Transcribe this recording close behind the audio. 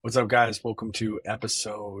What's up, guys? Welcome to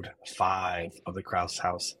episode 5 of the Kraus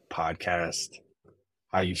House podcast.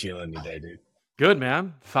 How you feeling today, dude? Good,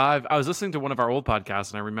 man. Five. I was listening to one of our old podcasts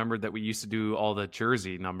and I remembered that we used to do all the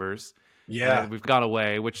jersey numbers Yeah. we've gone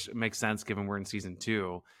away, which makes sense given we're in season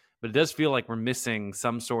 2. But it does feel like we're missing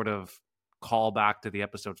some sort of call back to the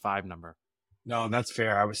episode 5 number. No, that's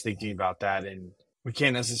fair. I was thinking about that, and we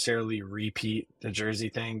can't necessarily repeat the jersey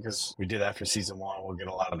thing because we did that for season 1. We'll get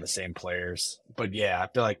a lot of the same players. But yeah, I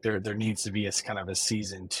feel like there needs to be a kind of a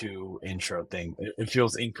season 2 intro thing. It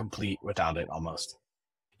feels incomplete without it almost.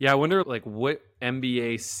 Yeah, I wonder like what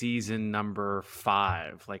NBA season number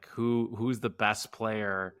 5, like who's the best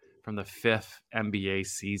player from the 5th NBA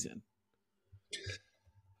season?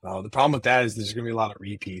 The problem with that is there's going to be a lot of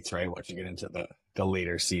repeats, right? Once you get into the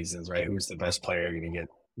later seasons, right? Who's the best player? You're going to get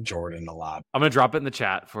Jordan a lot. I'm going to drop it in the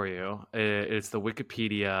chat for you. It's the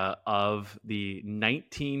Wikipedia of the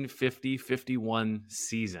 1950-51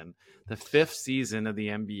 season, the 5th season of the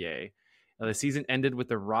NBA. The season ended with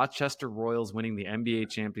the Rochester Royals winning the NBA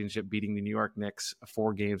championship, beating the New York Knicks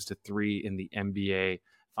 4-3 in the NBA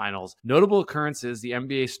finals. Notable occurrences, the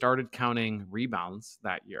NBA started counting rebounds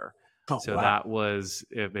that year. So that was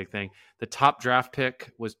a big thing. The top draft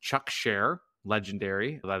pick was Chuck Scher,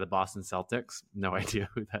 legendary, by the Boston Celtics. No idea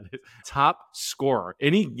who that is. Top scorer.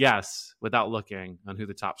 Any guess without looking on who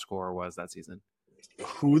the top scorer was that season?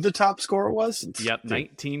 Who the top scorer was? Yep,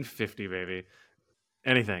 1950, baby.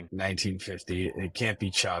 Anything. 1950. It can't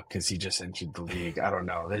be Chuck because he just entered the league. I don't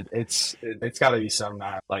know. It's got to be some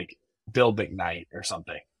like Bill McKnight or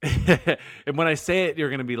something. And when I say it, you're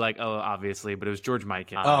going to be like, oh, obviously, but it was George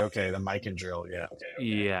Mikan. Oh, okay. The Mikan drill. Yeah. Okay.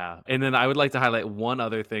 Yeah. And then I would like to highlight one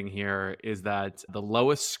other thing here is that the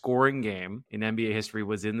lowest scoring game in NBA history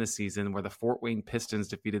was in the season where the Fort Wayne Pistons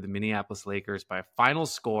defeated the Minneapolis Lakers by a final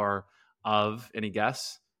score of, any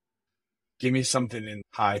guess? Give me something in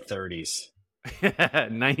high 30s.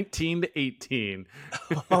 19-18.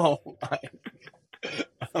 Oh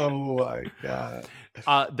my God.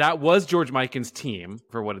 That was George Mikan's team,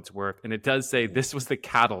 for what it's worth. And it does say this was the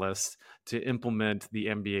catalyst to implement the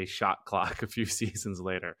NBA shot clock a few seasons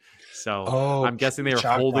later. So I'm guessing they were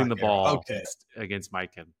holding the ball against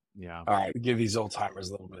Mikan. Yeah. All right. Give these old timers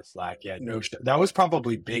a little bit of slack. Yeah. No, that was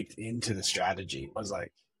probably baked into the strategy. It was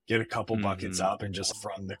like, get a couple buckets up and just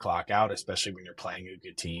run the clock out, especially when you're playing a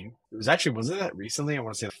good team. It was actually, wasn't that recently? I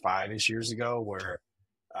want to say 5-ish years ago where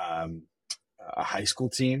a high school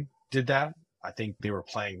team did that. I think they were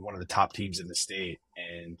playing one of the top teams in the state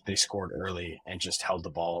and they scored early and just held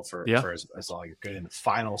the ball for as long as you could. In the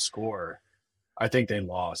final score, I think they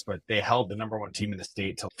lost, but they held the number 1 team in the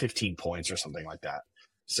state to 15 points or something like that.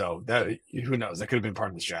 So that, who knows? That could have been part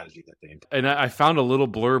of the strategy that they. And I found a little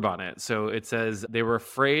blurb on it. So it says they were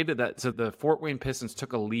afraid that the Fort Wayne Pistons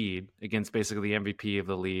took a lead against basically the MVP of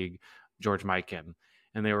the league, George Mikan.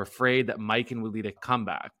 And they were afraid that Mikan would lead a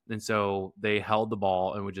comeback. And so they held the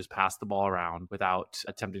ball and would just pass the ball around without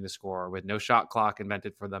attempting to score, with no shot clock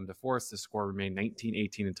invented for them to force the score remain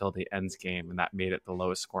 19-18 until the ends game. And that made it the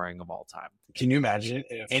lowest scoring of all time. Can you imagine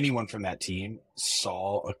if anyone from that team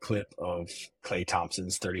saw a clip of Klay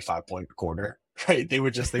Thompson's 35-point quarter? Right? They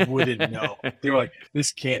wouldn't know. They were like,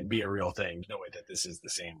 this can't be a real thing. No way that this is the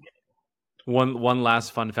same game. One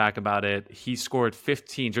last fun fact about it. He scored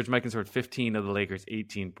 15. George Mikan scored 15 of the Lakers'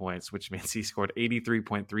 18 points, which means he scored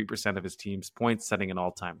 83.3% of his team's points, setting an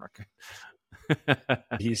all-time record.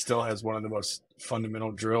 He still has one of the most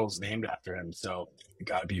fundamental drills named after him. So it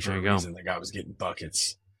got to be for a reason. The guy was getting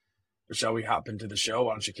buckets. But shall we hop into the show?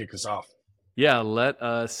 Why don't you kick us off? Yeah, let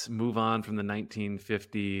us move on from the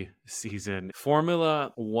 1950 season.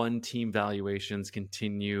 Formula One team valuations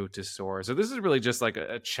continue to soar. So this is really just like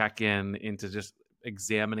a check-in into just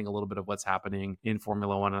examining a little bit of what's happening in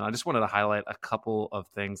Formula One. And I just wanted to highlight a couple of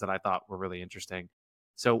things that I thought were really interesting.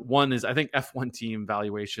 So one is I think F1 team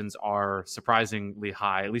valuations are surprisingly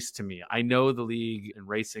high, at least to me. I know the league and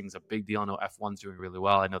racing is a big deal. I know F1's doing really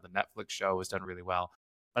well. I know the Netflix show has done really well.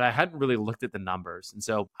 But I hadn't really looked at the numbers. And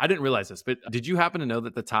so I didn't realize this, but did you happen to know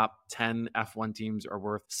that the top 10 F1 teams are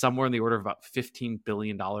worth somewhere in the order of about $15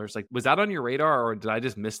 billion? Like, was that on your radar or did I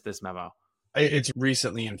just miss this memo? It's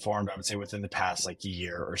recently informed, I would say within the past like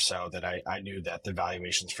year or so, that I knew that the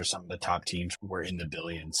valuations for some of the top teams were in the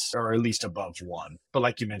billions, or at least above 1. But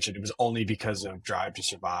like you mentioned, it was only because of Drive to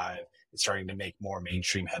Survive. It's starting to make more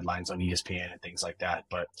mainstream headlines on ESPN and things like that.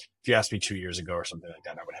 But if you asked me 2 years ago or something like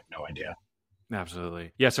that, I would have no idea.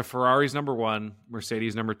 Absolutely. Yeah. So Ferrari's number one,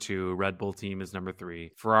 Mercedes number two, Red Bull team is number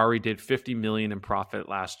three. Ferrari did 50 million in profit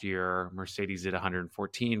last year. Mercedes did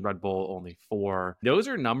 114, Red Bull only 4. Those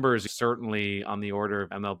are numbers certainly on the order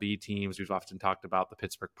of MLB teams. We've often talked about the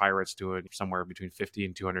Pittsburgh Pirates doing somewhere between 50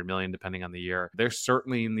 and 200 million, depending on the year. They're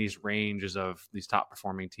certainly in these ranges of these top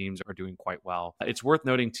performing teams are doing quite well. It's worth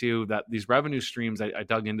noting too that these revenue streams, I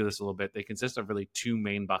dug into this a little bit, they consist of really two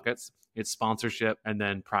main buckets. It's sponsorship and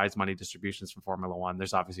then prize money distributions from Formula One.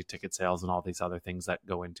 There's obviously ticket sales and all these other things that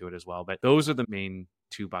go into it as well. But those are the main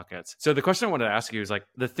two buckets. So the question I wanted to ask you is like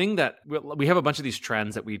the thing that we have a bunch of these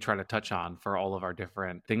trends that we try to touch on for all of our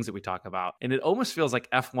different things that we talk about. And it almost feels like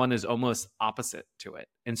F1 is almost opposite to it.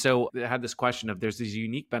 And so I had this question of there's these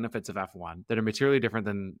unique benefits of F1 that are materially different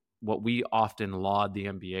than what we often laud the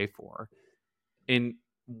NBA for. And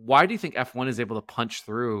why do you think F1 is able to punch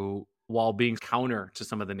through while being counter to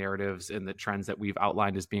some of the narratives and the trends that we've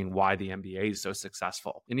outlined as being why the NBA is so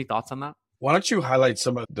successful? Any thoughts on that? Why don't you highlight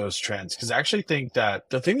some of those trends? Because I actually think that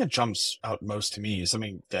the thing that jumps out most to me is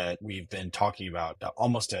something that we've been talking about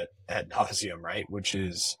almost ad nauseum, right? Which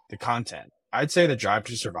is the content. I'd say the Drive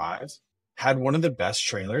to Survive had one of the best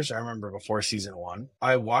trailers. I remember before season 1,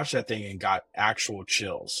 I watched that thing and got actual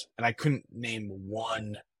chills. And I couldn't name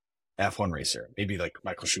one F1 racer, maybe like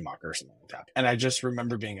Michael Schumacher or something like that. And I just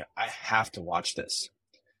remember being, I have to watch this.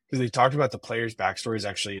 Because they talked about the players' backstories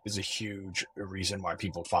actually is a huge reason why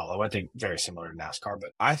people follow. I think very similar to NASCAR,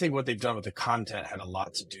 but I think what they've done with the content had a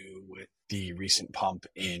lot to do with the recent pump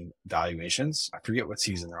in valuations. I forget what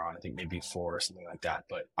season they're on. I think maybe 4 or something like that.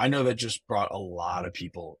 But I know that just brought a lot of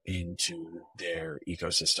people into their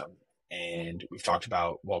ecosystem. And we've talked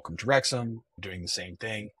about Welcome to Wrexham doing the same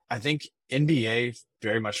thing. I think NBA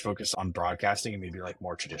very much focused on broadcasting and maybe like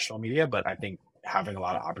more traditional media, but I think having a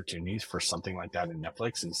lot of opportunities for something like that in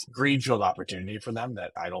Netflix is greenfield opportunity for them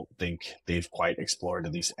that I don't think they've quite explored,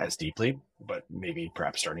 at least as deeply, but maybe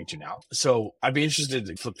perhaps starting to now. So I'd be interested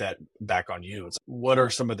to flip that back on you. What are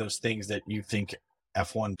some of those things that you think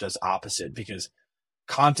F1 does opposite? Because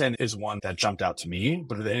content is one that jumped out to me,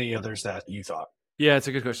 but are there any others that you thought? Yeah, it's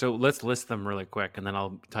a good question. So let's list them really quick and then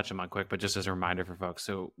I'll touch them on quick, but just as a reminder for folks.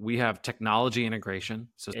 So we have technology integration.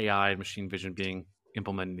 So AI and machine vision being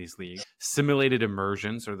implemented in these leagues, simulated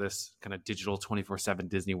immersions, or this kind of digital 24/7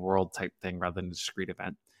 Disney World type thing rather than a discrete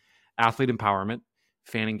event, athlete empowerment,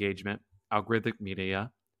 fan engagement, algorithmic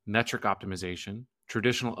media, metric optimization,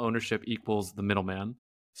 traditional ownership equals the middleman,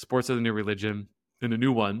 sports are the new religion, and a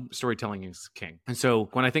new one, storytelling is king. And so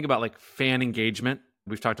when I think about like fan engagement,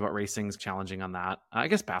 we've talked about racing's challenging on that. I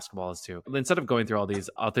guess basketball is too. Instead of going through all these,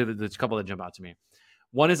 there's a couple that jump out to me.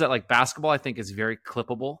 One is that like basketball, I think is very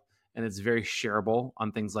clippable and it's very shareable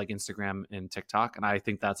on things like Instagram and TikTok. And I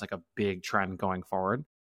think that's like a big trend going forward.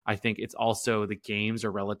 I think it's also the games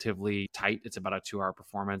are relatively tight. It's about a 2-hour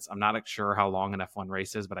performance. I'm not sure how long an F1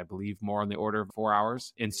 race is, but I believe more on the order of 4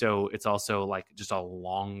 hours. And so it's also like just a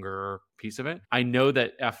longer piece of it. I know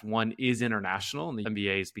that F1 is international and the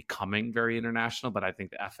NBA is becoming very international, but I think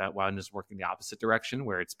the F1 is working the opposite direction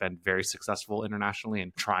where it's been very successful internationally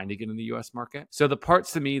and trying to get in the US market. So the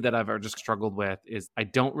parts to me that I've just struggled with is I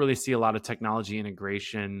don't really see a lot of technology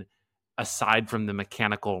integration aside from the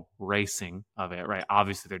mechanical racing of it, right?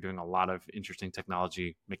 Obviously, they're doing a lot of interesting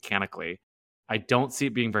technology mechanically. I don't see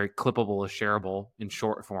it being very clippable or shareable in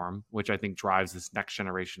short form, which I think drives this next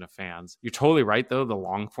generation of fans. You're totally right, though. The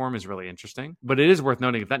long form is really interesting. But it is worth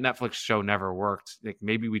noting, if that Netflix show never worked, like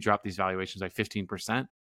maybe we drop these valuations by 15%,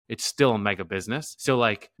 it's still a mega business. So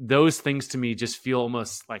like those things to me just feel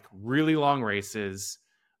almost like really long races,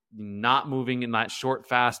 not moving in that short,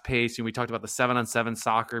 fast pace. And we talked about the 7-on-7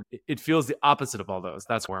 soccer. It feels the opposite of all those.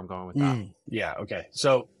 That's where I'm going with that. Yeah. Okay.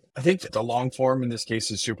 So I think the long form in this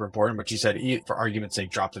case is super important, but you said for argument's sake,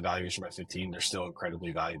 drop the valuation by 15. They're still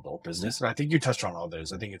incredibly valuable business. And I think you touched on all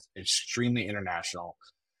those. I think it's extremely international.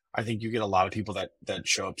 I think you get a lot of people that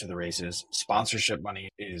show up to the races. Sponsorship money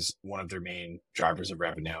is one of their main drivers of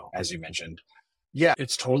revenue, as you mentioned. Yeah,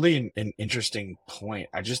 it's totally an interesting point.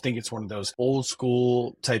 I just think it's one of those old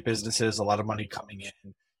school type businesses, a lot of money coming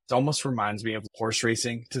in. It almost reminds me of horse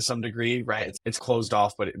racing to some degree, right? It's closed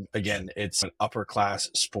off, but again, it's an upper class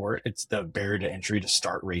sport. It's the barrier to entry to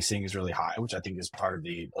start racing is really high, which I think is part of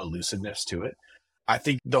the elusiveness to it. I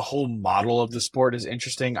think the whole model of the sport is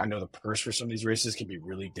interesting. I know the purse for some of these races can be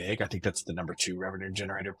really big. I think that's the number 2 revenue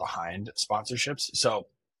generator behind sponsorships. So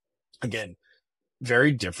again,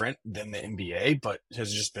 very different than the NBA, but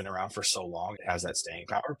has just been around for so long. It has that staying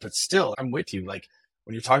power. But still, I'm with you. Like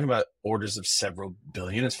when you're talking about orders of several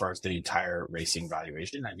billion as far as the entire racing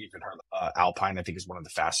valuation, I've even heard Alpine, I think, is one of the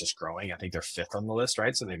fastest growing. I think they're fifth on the list,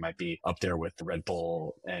 right? So they might be up there with Red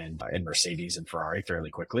Bull and Mercedes and Ferrari fairly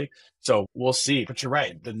quickly. So we'll see. But you're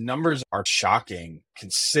right. The numbers are shocking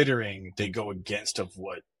considering they go against of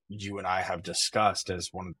what you and I have discussed as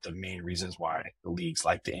one of the main reasons why the leagues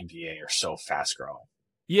like the NBA are so fast growing.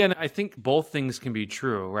 Yeah, and I think both things can be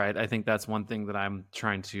true, right? I think that's one thing that I'm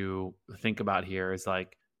trying to think about here is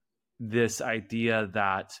like this idea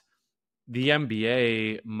that the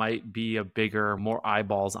NBA might be a bigger, more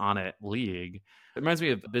eyeballs on it league. It reminds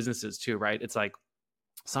me of businesses too, right? It's like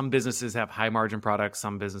some businesses have high margin products,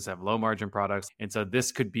 some businesses have low margin products. And so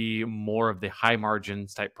this could be more of the high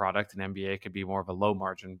margins type product, and NBA could be more of a low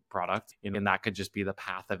margin product. And that could just be the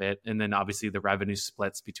path of it. And then obviously the revenue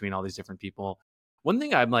splits between all these different people. One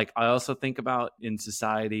thing I also think about in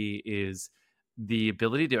society is the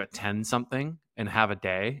ability to attend something and have a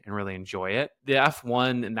day and really enjoy it. The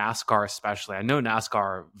F1 and NASCAR, especially, I know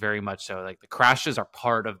NASCAR very much so. Like the crashes are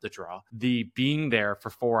part of the draw. The being there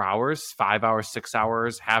for 4 hours, 5 hours, 6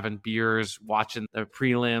 hours, having beers, watching the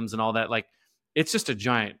prelims and all that, like it's just a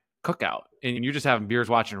giant cookout and you're just having beers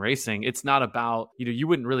watching racing. It's not about, you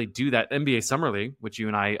wouldn't really do that. NBA Summer League, which you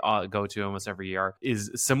and I go to almost every year,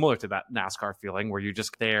 is similar to that NASCAR feeling where you're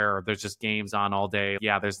just there, or there's just games on all day.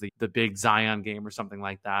 Yeah, there's the big Zion game or something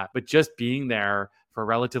like that. But just being there for a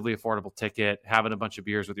relatively affordable ticket, having a bunch of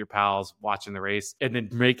beers with your pals, watching the race, and then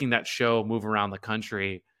making that show move around the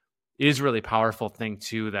country is really powerful thing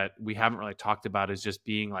too that we haven't really talked about, is just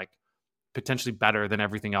being like potentially better than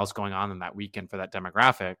everything else going on in that weekend for that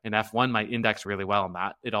demographic. And F1 might index really well in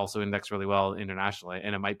that. It also indexed really well internationally,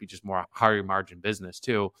 and it might be just more higher margin business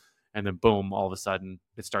too. And then boom, all of a sudden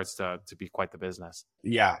it starts to be quite the business.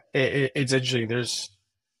 Yeah, it's interesting.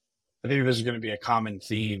 I think there's going to be a common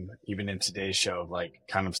theme even in today's show, like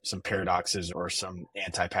kind of some paradoxes or some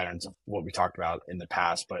anti-patterns of what we talked about in the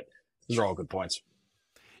past, but those are all good points.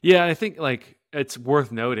 Yeah, I think like it's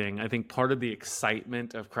worth noting. I think part of the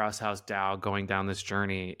excitement of Crosshouse DAO going down this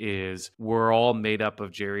journey is we're all made up of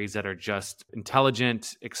Jerrys that are just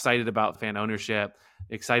intelligent, excited about fan ownership,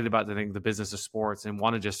 excited about the business of sports, and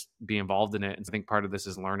want to just be involved in it. And I think part of this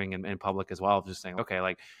is learning in public as well, just saying, okay,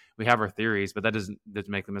 like we have our theories, but that doesn't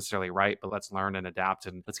make them necessarily right, but let's learn and adapt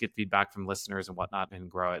and let's get feedback from listeners and whatnot and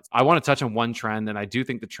grow it. I want to touch on one trend, and I do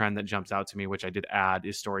think the trend that jumps out to me, which I did add,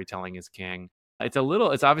 is storytelling is king. It's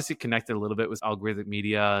obviously connected a little bit with algorithmic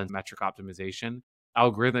media and metric optimization.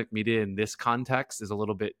 Algorithmic media in this context is a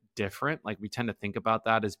little bit different. Like we tend to think about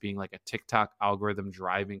that as being like a TikTok algorithm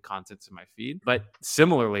driving content to my feed. But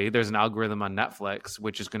similarly, there's an algorithm on Netflix,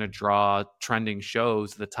 which is going to draw trending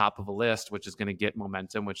shows to the top of a list, which is going to get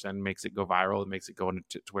momentum, which then makes it go viral and makes it go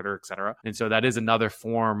into Twitter, et cetera. And so that is another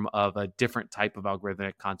form of a different type of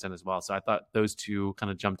algorithmic content as well. So I thought those two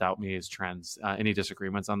kind of jumped out me as trends. Any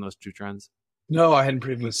disagreements on those two trends? No, I hadn't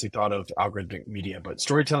previously thought of algorithmic media, but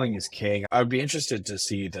storytelling is king. I would be interested to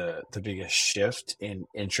see the biggest shift in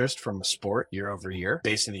interest from a sport year over year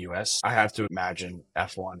based in the US. I have to imagine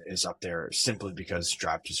F1 is up there simply because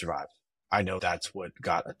Drive to Survive. I know that's what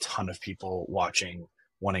got a ton of people watching,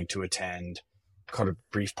 wanting to attend. Caught a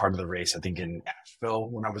brief part of the race, I think in Nashville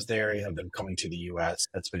when I was there. You have them coming to the US.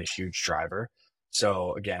 That's been a huge driver.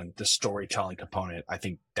 So again, the storytelling component, I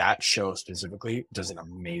think that show specifically does an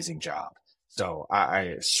amazing job. So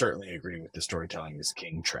I certainly agree with the storytelling is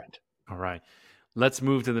king trend. All right. Let's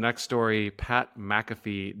move to the next story. Pat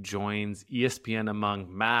McAfee joins ESPN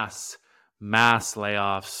among mass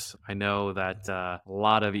layoffs. I know that a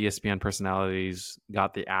lot of ESPN personalities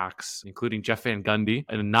got the axe, including Jeff Van Gundy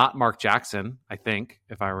and not Mark Jackson, I think,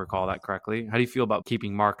 if I recall that correctly. How do you feel about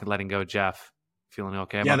keeping Mark and letting go Jeff? Feeling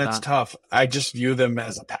okay about that? Yeah, that's tough. I just view them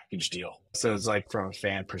as a package deal. So it's like from a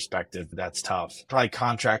fan perspective, that's tough. Probably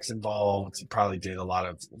contracts involved. Probably did a lot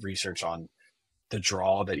of research on the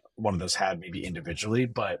draw that one of those had maybe individually.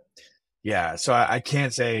 But yeah, so I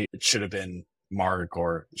can't say it should have been Mark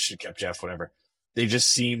or should have kept Jeff, whatever. They just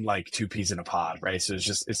seem like two peas in a pod, right? So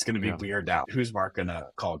it's going to be weird now. Who's Mark going to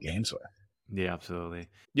call games with? Yeah, absolutely.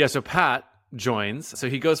 Yeah, so Pat joins. So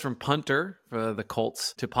he goes from punter for the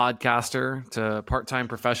Colts to podcaster to part-time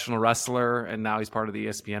professional wrestler, and now he's part of the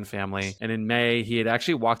ESPN family. And in May, he had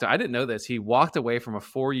actually I didn't know this, he walked away from a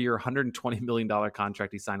 4-year, $120 million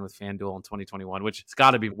contract he signed with FanDuel in 2021, which has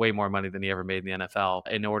got to be way more money than he ever made in the NFL,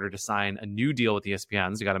 in order to sign a new deal with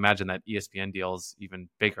ESPN. So you got to imagine that ESPN deal is even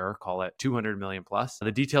bigger, call it $200 million plus.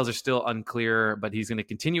 The details are still unclear, but he's going to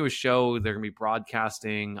continue his show. They're going to be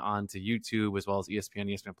broadcasting onto YouTube as well as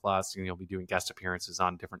ESPN, ESPN Plus, and he'll be doing doing guest appearances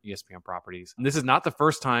on different ESPN properties. And this is not the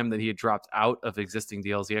first time that he had dropped out of existing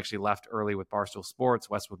deals. He actually left early with Barstool Sports,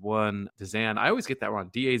 Westwood One, DAZN. I always get that wrong.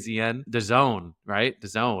 DAZN, DAZN, right?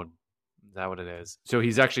 DAZN. Is that what it is? So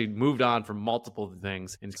he's actually moved on from multiple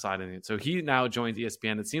things inside of it. So he now joins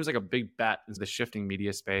ESPN. It seems like a big bet in the shifting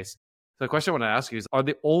media space. So the question I want to ask you is, are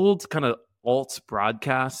the old kind of alt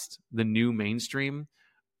broadcast the new mainstream?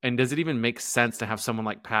 And does it even make sense to have someone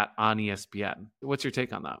like Pat on ESPN? What's your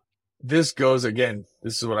take on that? This goes again,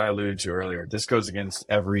 this is what I alluded to earlier. This goes against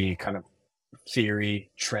every kind of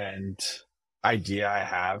theory, trend, idea I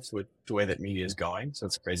have with the way that media is going. So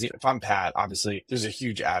it's crazy. If I'm Pat, obviously there's a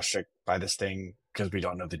huge asterisk by this thing because we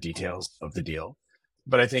don't know the details of the deal.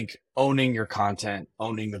 But I think owning your content,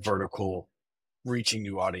 owning the vertical, reaching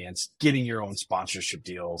new audience, getting your own sponsorship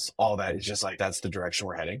deals, all that is just like, that's the direction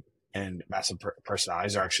we're heading. And massive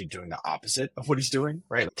personalities are actually doing the opposite of what he's doing,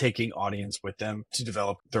 right? Taking audience with them to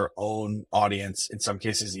develop their own audience, in some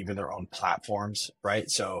cases, even their own platforms, right?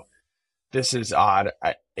 So this is odd.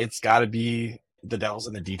 It's got to be the devil's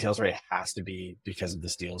in the details, right? It has to be, because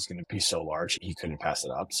this deal is going to be so large. He couldn't pass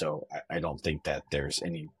it up. So I don't think that there's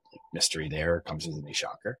any mystery there, comes as any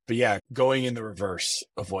shocker. But yeah, going in the reverse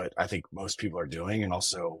of what I think most people are doing. And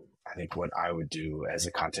also I think what I would do as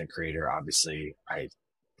a content creator, obviously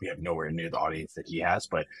we have nowhere near the audience that he has,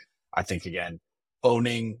 but I think, again,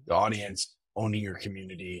 owning the audience, owning your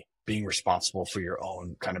community, being responsible for your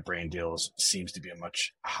own kind of brand deals seems to be a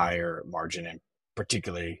much higher margin and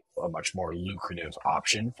particularly a much more lucrative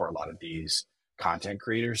option for a lot of these content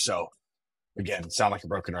creators. So again, sound like a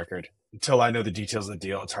broken record. Until I know the details of the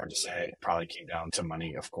deal, it's hard to say. It probably came down to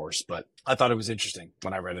money, of course, but I thought it was interesting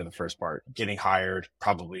when I read in the first part. Getting hired,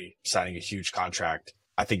 probably signing a huge contract.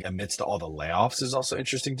 I think amidst all the layoffs is also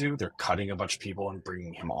interesting too. They're cutting a bunch of people and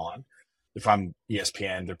bringing him on. If I'm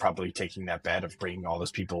ESPN, they're probably taking that bet of bringing all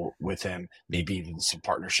those people with him, maybe even some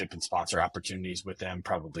partnership and sponsor opportunities with them,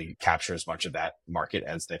 probably capture as much of that market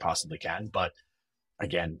as they possibly can. But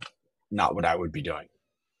again, not what I would be doing.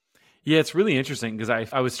 Yeah, it's really interesting because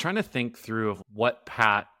I was trying to think through of what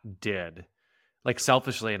Pat did, like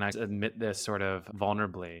selfishly, and I admit this sort of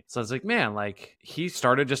vulnerably. So I was like, man, like he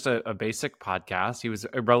started just a basic podcast. He was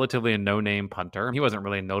relatively a no-name punter. He wasn't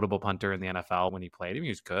really a notable punter in the NFL when he played. I mean, he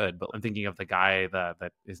was good, but I'm thinking of the guy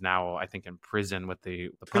that is now, I think, in prison with the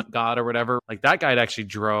punt god or whatever. Like that guy had actually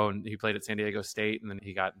drone. He played at San Diego State and then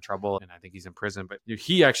he got in trouble and I think he's in prison. But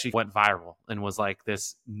he actually went viral and was like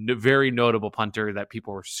this very notable punter that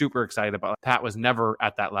people were super excited about. Pat was never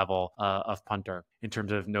at that level of punter in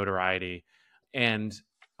terms of notoriety. And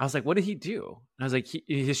I was like, what did he do? And I was like,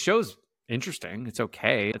 his show's interesting. It's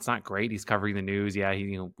okay. It's not great. He's covering the news. Yeah,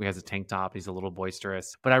 he has a tank top. He's a little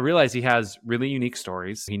boisterous. But I realized he has really unique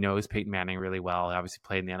stories. He knows Peyton Manning really well. He obviously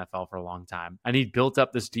played in the NFL for a long time. And he built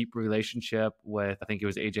up this deep relationship with, I think it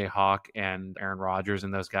was AJ Hawk and Aaron Rodgers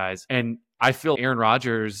and those guys. And I feel Aaron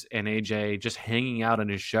Rodgers and AJ just hanging out on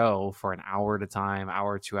his show for an hour at a time,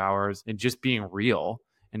 hour, 2 hours, and just being real.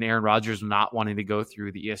 And Aaron Rodgers not wanting to go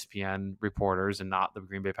through the ESPN reporters and not the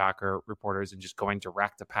Green Bay Packer reporters and just going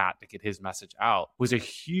direct to Pat to get his message out was a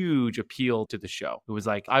huge appeal to the show. It was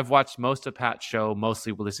like, I've watched most of Pat's show,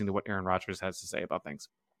 mostly listening to what Aaron Rodgers has to say about things.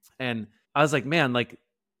 And I was like, man, like,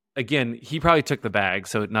 again, he probably took the bag,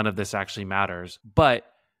 so none of this actually matters. But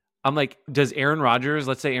I'm like, does Aaron Rodgers,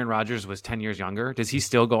 let's say Aaron Rodgers was 10 years younger, does he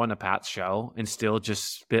still go on to Pat's show and still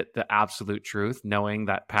just spit the absolute truth, knowing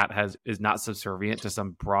that Pat is not subservient to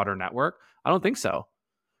some broader network? I don't think so.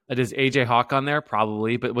 Does AJ Hawk on there?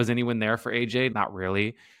 Probably, but was anyone there for AJ? Not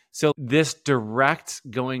really. So this direct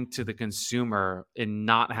going to the consumer and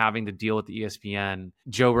not having to deal with the ESPN.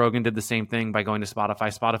 Joe Rogan did the same thing by going to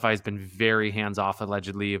Spotify. Spotify has been very hands-off,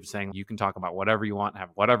 allegedly, of saying you can talk about whatever you want, have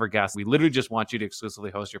whatever guests. We literally just want you to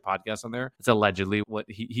exclusively host your podcast on there. It's allegedly what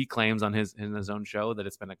he claims on his own show, that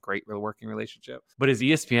it's been a great working relationship. But is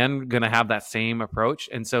ESPN going to have that same approach?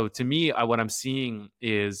 And so to me, what I'm seeing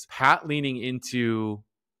is Pat leaning into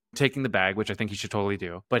taking the bag, which I think he should totally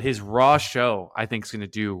do. But his raw show, I think, is going to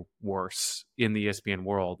do worse in the ESPN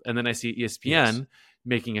world. And then I see ESPN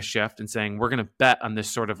making a shift and saying, we're going to bet on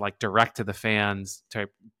this sort of like direct to the fans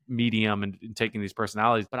type medium and taking these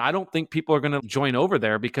personalities. But I don't think people are going to join over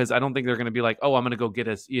there, because I don't think they're going to be like, oh, I'm going to go get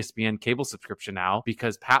an ESPN cable subscription now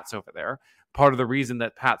because Pat's over there. Part of the reason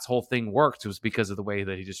that Pat's whole thing worked was because of the way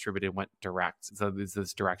that he distributed, went direct. So it's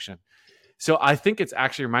this direction. So I think it's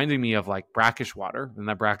actually reminding me of like brackish water, and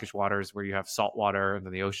that brackish water is where you have salt water and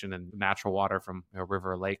then the ocean and natural water from a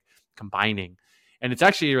river or lake combining. And it's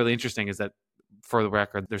actually really interesting is that, for the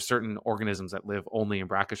record, there's certain organisms that live only in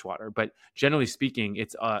brackish water, but generally speaking,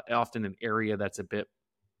 it's often an area that's a bit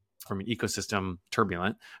from an ecosystem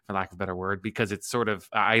turbulent, for lack of a better word, because it's sort of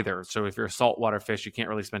either. So if you're a saltwater fish, you can't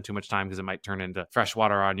really spend too much time because it might turn into fresh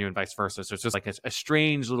water on you and vice versa. So it's just like a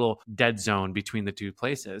strange little dead zone between the two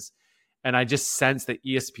places. And I just sense that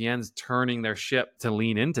ESPN's turning their ship to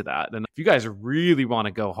lean into that. And if you guys really want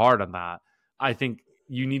to go hard on that, I think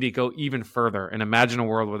you need to go even further and imagine a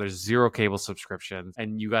world where there's zero cable subscriptions,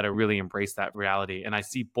 and you got to really embrace that reality. And I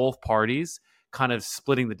see both parties kind of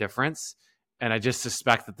splitting the difference. And I just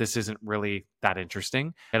suspect that this isn't really that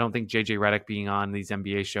interesting. I don't think JJ Redick being on these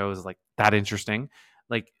NBA shows is like that interesting.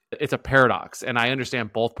 Like, it's a paradox. And I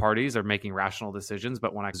understand both parties are making rational decisions,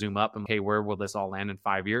 but when I zoom up and, okay, where will this all land in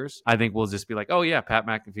 5 years? I think we'll just be like, oh yeah, Pat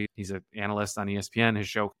McAfee, he's an analyst on ESPN. His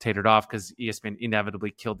show tatered off because ESPN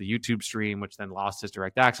inevitably killed the YouTube stream, which then lost his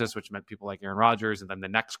direct access, which meant people like Aaron Rodgers. And then the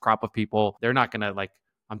next crop of people, they're not going to like,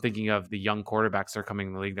 I'm thinking of the young quarterbacks that are coming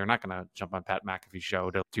in the league. They're not going to jump on Pat McAfee's show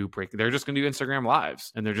to do break. They're just going to do Instagram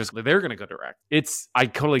lives, and they're going to go direct. I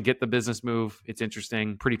totally get the business move. It's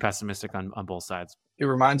interesting. Pretty pessimistic on both sides. It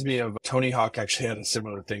reminds me of Tony Hawk actually had a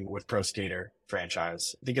similar thing with Pro Skater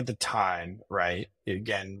franchise. I think at the time, right?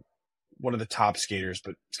 Again, one of the top skaters,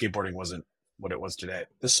 but skateboarding wasn't what it was today.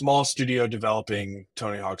 The small studio developing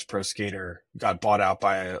Tony Hawk's Pro Skater got bought out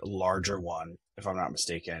by a larger one, if I'm not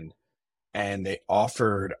mistaken. And they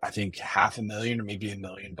offered, I think, $500,000 or maybe $1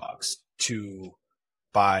 million to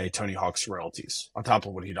buy Tony Hawk's royalties on top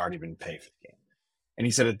of what he'd already been paid for the game. And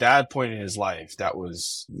he said at that point in his life, that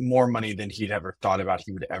was more money than he'd ever thought about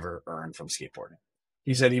he would ever earn from skateboarding.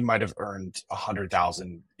 He said he might have earned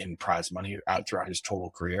 $100,000 in prize money out throughout his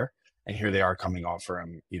total career. And here they are coming off for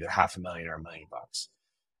him either $500,000 or $1 million.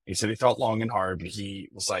 He said he thought long and hard, but he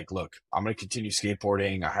was like, look, I'm going to continue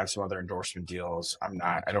skateboarding. I have some other endorsement deals.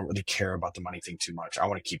 I don't really care about the money thing too much. I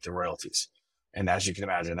want to keep the royalties. And as you can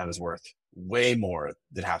imagine, that is worth way more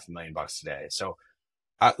than $500,000 today. So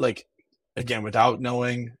again, without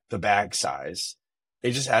knowing the bag size,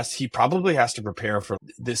 he probably has to prepare for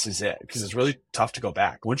this is it, because it's really tough to go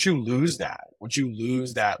back. Once you lose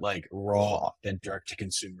that like raw and direct to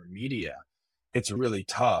consumer media, it's really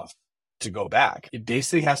tough to go back. It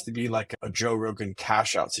basically has to be like a Joe Rogan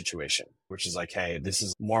cash out situation, which is like, hey, this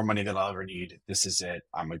is more money than I'll ever need. This is it.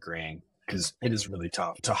 I'm agreeing, because it is really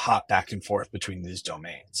tough to hop back and forth between these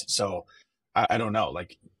domains. So I don't know,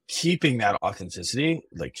 like keeping that authenticity,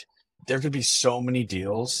 like there could be so many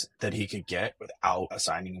deals that he could get without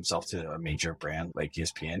assigning himself to a major brand like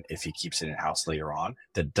ESPN if he keeps it in-house later on,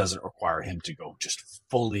 that doesn't require him to go just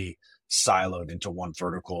fully siloed into one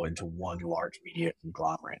vertical, into one large media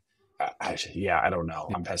conglomerate. I don't know.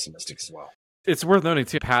 I'm pessimistic as well. It's worth noting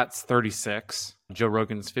too, Pat's 36, Joe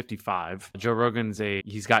Rogan's 55. Joe Rogan's he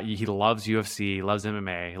loves UFC, he loves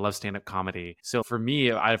MMA, he loves stand-up comedy. So for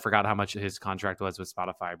me, I forgot how much his contract was with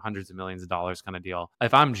Spotify, hundreds of millions of dollars kind of deal.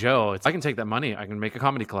 If I'm Joe, I can take that money. I can make a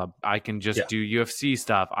comedy club. I can just do UFC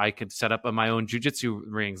stuff. I could set up my own jiu-jitsu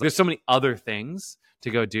rings. There's so many other things to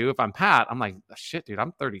go do. If I'm Pat, I'm like, shit, dude,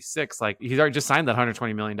 I'm 36. Like, he's already just signed that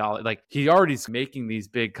 $120 million. Like, he already's making these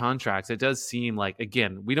big contracts. It does seem like,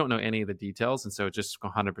 again, we don't know any of the details, and so it's just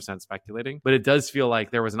 100% speculating. But it does feel like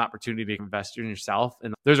there was an opportunity to invest in yourself.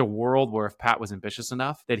 And there's a world where if Pat was ambitious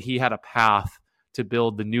enough, that he had a path to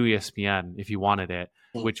build the new ESPN if he wanted it,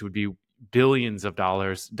 which would be billions of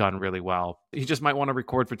dollars done really well. He just might want to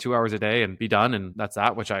record for 2 hours a day and be done. And that's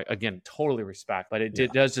that, which I, again, totally respect. But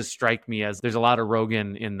it does just strike me as there's a lot of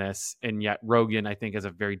Rogan in this. And yet Rogan, I think, has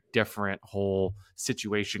a very different whole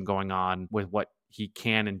situation going on with what he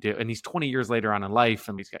can and do. And he's 20 years later on in life,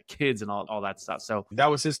 and he's got kids and all that stuff. So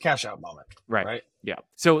that was his cash out moment. Right. Yeah.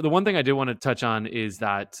 So the one thing I did want to touch on is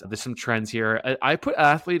that there's some trends here. I put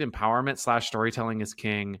athlete empowerment / storytelling is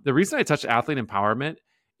king. The reason I touched athlete empowerment,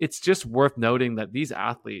 it's just worth noting that these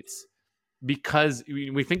athletes, because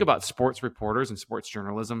we think about sports reporters and sports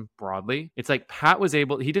journalism broadly, it's like Pat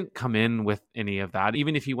he didn't come in with any of that.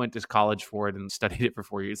 Even if he went to college for it and studied it for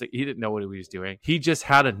 4 years, like, he didn't know what he was doing. He just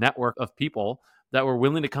had a network of people that were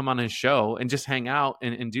willing to come on his show and just hang out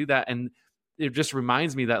and do that. And it just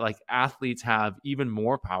reminds me that like athletes have even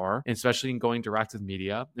more power, especially in going direct with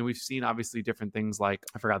media. And we've seen obviously different things like,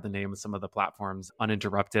 I forgot the name of some of the platforms,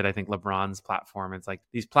 Uninterrupted, I think Lebron's platform. It's like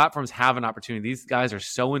these platforms have an opportunity. These guys are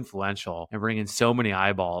so influential and bring in so many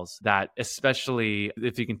eyeballs that, especially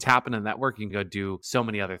if you can tap into the network, you can go do so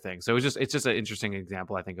many other things. So it's just an interesting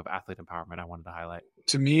example, I think, of athlete empowerment I wanted to highlight.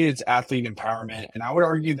 To me, it's athlete empowerment. And I would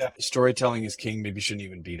argue that storytelling is king maybe shouldn't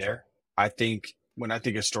even be there. I think when I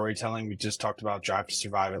think of storytelling, we just talked about Drive to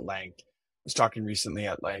Survive at length. I was talking recently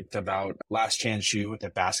at length about Last Chance U with the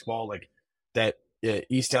basketball, like that Yeah,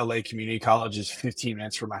 East LA Community College is 15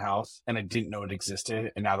 minutes from my house, and I didn't know it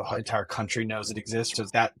existed, and now the entire country knows it exists. So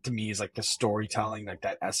that to me is like the storytelling, like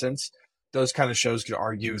that essence. Those kind of shows could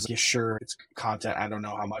argue, is, yeah, sure, it's content. I don't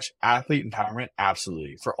know how much. Athlete empowerment,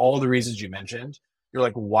 absolutely. For all the reasons you mentioned, you're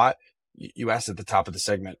like, what? You asked at the top of the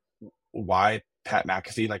segment, why Pat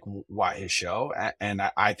McAfee? Like, why his show? And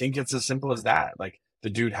I think it's as simple as that. Like, the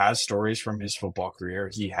dude has stories from his football career.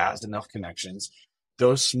 He has enough connections.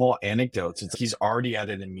 Those small anecdotes, it's, he's already at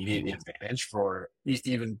an immediate advantage for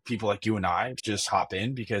even people like you and I to just hop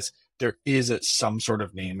in, because there is some sort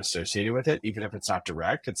of name associated with it, even if it's not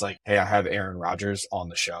direct. It's like, hey, I have Aaron Rodgers on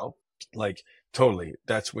the show. Like, totally.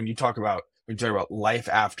 That's when you talk about life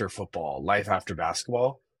after football, life after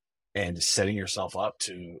basketball, and setting yourself up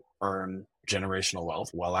to earn generational wealth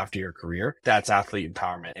well after your career. That's athlete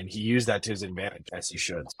empowerment. And he used that to his advantage, as he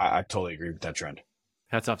should. I totally agree with that trend.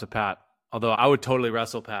 Hats off to Pat. Although I would totally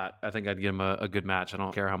wrestle Pat. I think I'd give him a good match. I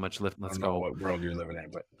don't care how much lift. Let's go. I don't know what world you're living in,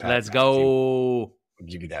 but Pat, let's go. I'll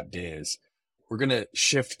give you that biz. We're going to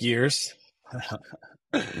shift gears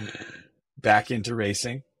back into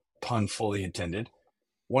racing. Pun fully intended. I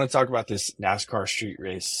want to talk about this NASCAR street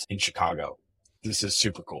race in Chicago. This is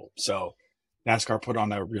super cool. So NASCAR put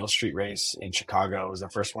on a real street race in Chicago. It was the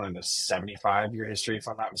first one in the 75-year history, if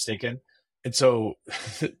I'm not mistaken. And so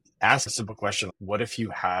ask a simple question. What if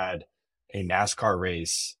you had a NASCAR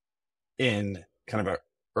race in kind of a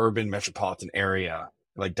urban metropolitan area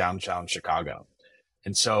like downtown Chicago?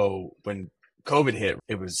 And so when COVID hit,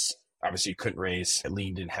 it was obviously you couldn't race. It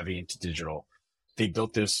leaned in heavy into digital. They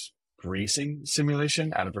built this racing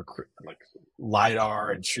simulation out of like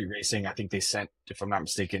LiDAR and street racing. I think they sent, if I'm not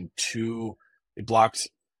mistaken, they blocked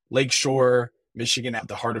Lakeshore, Michigan, at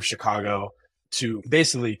the heart of Chicago, to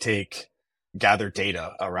basically gather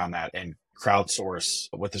data around that and crowdsource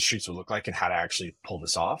what the streets would look like and how to actually pull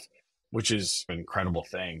this off, which is an incredible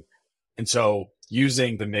thing. And so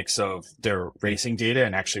using the mix of their racing data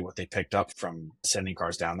and actually what they picked up from sending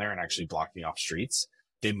cars down there and actually blocking off streets,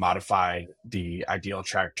 they modified the ideal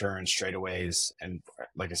track turns, straightaways, and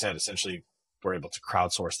like I said, essentially were able to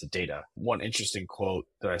crowdsource the data. One interesting quote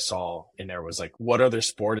that I saw in there was like, what other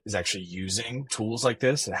sport is actually using tools like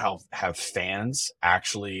this and how have fans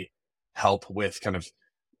actually help with kind of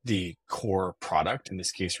the core product, in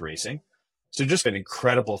this case, racing? So just an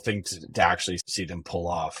incredible thing to actually see them pull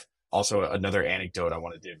off. Also, another anecdote I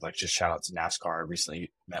want to do, like, just shout out to NASCAR. I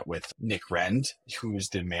recently met with Nick Rend, who's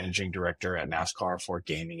the managing director at NASCAR for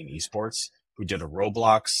gaming and esports, who did a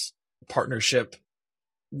Roblox partnership.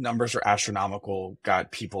 Numbers are astronomical,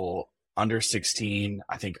 got people under 16.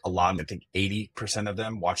 I think 80% of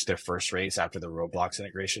them watched their first race after the Roblox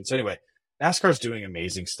integration. So anyway, NASCAR's doing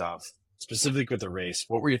amazing stuff. Specifically with the race,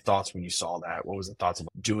 what were your thoughts when you saw that? What was the thoughts of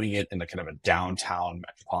doing it in a kind of a downtown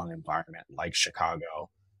metropolitan environment like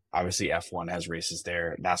Chicago? Obviously, F1 has races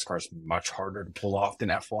there. NASCAR is much harder to pull off than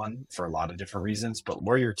F1 for a lot of different reasons. But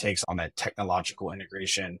what are your takes on that technological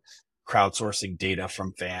integration, crowdsourcing data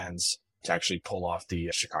from fans to actually pull off the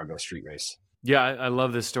Chicago street race? Yeah, I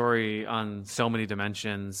love this story on so many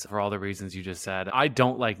dimensions for all the reasons you just said. I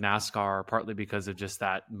don't like NASCAR, partly because of just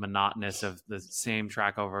that monotonous of the same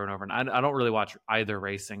track over and over. And I don't really watch either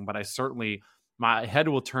racing, but I certainly, my head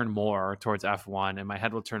will turn more towards F1, and my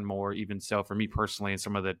head will turn more even so for me personally in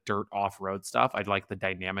some of the dirt off-road stuff. I'd like the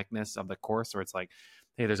dynamicness of the course where it's like,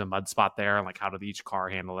 hey, there's a mud spot there, and like, how did each car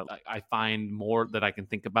handle it? Like, I find more that I can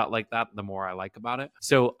think about like that, the more I like about it.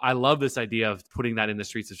 So I love this idea of putting that in the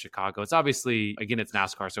streets of Chicago. It's obviously, again, it's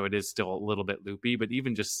NASCAR, so it is still a little bit loopy, but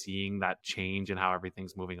even just seeing that change and how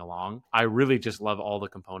everything's moving along, I really just love all the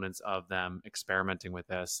components of them experimenting with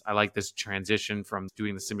this. I like this transition from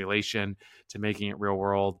doing the simulation to making it real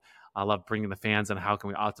world. I love bringing the fans and how can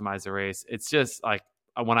we optimize the race. It's just like,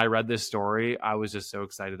 when I read this story, I was just so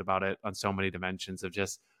excited about it on so many dimensions of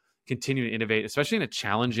just continuing to innovate, especially in a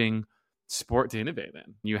challenging sport to innovate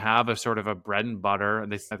in. You have a sort of a bread and butter.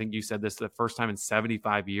 And I think you said this the first time in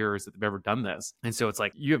 75 years that they've ever done this. And so it's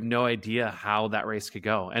like, you have no idea how that race could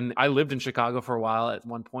go. And I lived in Chicago for a while at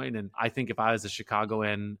one point, and I think if I was a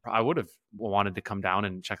Chicagoan, I would have wanted to come down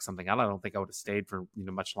and check something out. I don't think I would have stayed for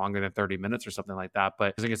much longer than 30 minutes or something like that.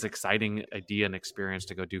 But I think it's an exciting idea and experience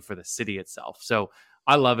to go do for the city itself. So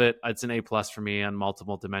I love it. It's an A+ for me on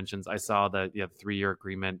multiple dimensions. I saw the 3-year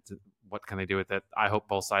agreement. What can they do with it? I hope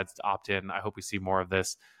both sides opt in. I hope we see more of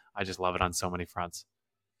this. I just love it on so many fronts.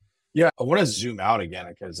 Yeah, I want to zoom out again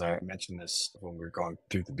because I mentioned this when we were going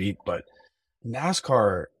through the beat, but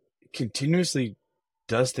NASCAR continuously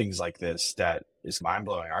does things like this that is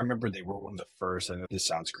mind-blowing. I remember they were one of the first, I know this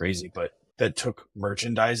sounds crazy, but that took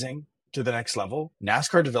merchandising to the next level.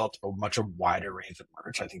 NASCAR developed a much wider range of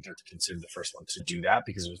merch. I think they're considered the first one to do that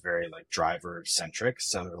because it was very like driver centric.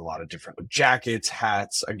 So there were a lot of different jackets,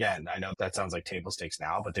 hats. Again, I know that sounds like table stakes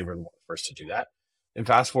now, but they were the first to do that. And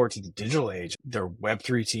fast forward to the digital age, their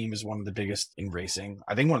Web3 team is one of the biggest in racing.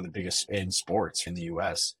 I think one of the biggest in sports in the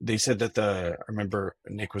US. They said that I remember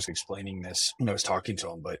Nick was explaining this when I was talking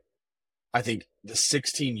to him, but I think the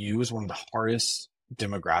 16U is one of the hardest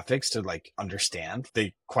demographics to like understand.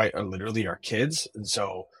 They quite literally are kids. And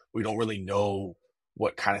so we don't really know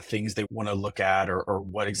what kind of things they want to look at or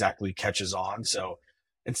what exactly catches on. So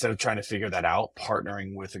instead of trying to figure that out,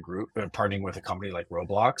 partnering with a company like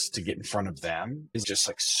Roblox to get in front of them is just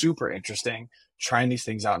like super interesting. Trying these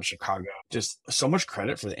things out in Chicago, just so much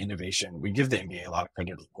credit for the innovation. We give the NBA a lot of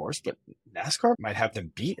credit, of course, but NASCAR might have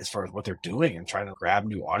them beat as far as what they're doing and trying to grab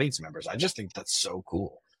new audience members. I just think that's so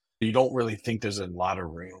cool. You don't really think there's a lot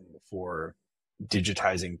of room for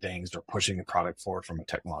digitizing things or pushing the product forward from a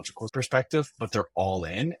technological perspective, but they're all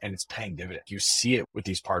in and it's paying dividends. You see it with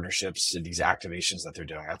these partnerships and these activations that they're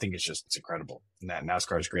doing. I think it's incredible. And that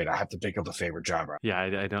NASCAR is great. I have to pick up a favorite driver. Yeah,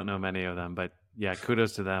 I don't know many of them, but yeah,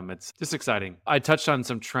 kudos to them. It's just exciting. I touched on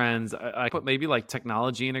some trends. I put maybe like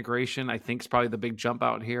technology integration, I think is probably the big jump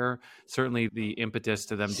out here. Certainly the impetus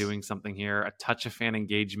to them doing something here, a touch of fan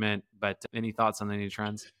engagement, but any thoughts on any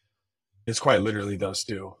trends? It's quite literally those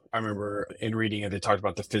two. I remember in reading it, they talked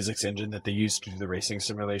about the physics engine that they used to do the racing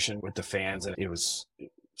simulation with the fans, and it was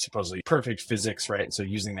supposedly perfect physics, right? So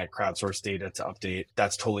using that crowdsourced data to update,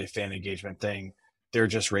 that's totally a fan engagement thing. They're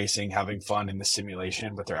just racing, having fun in the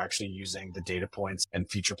simulation, but they're actually using the data points and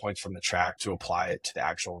feature points from the track to apply it to the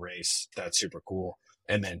actual race. That's super cool.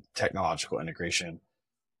 And then technological integration,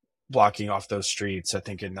 blocking off those streets, I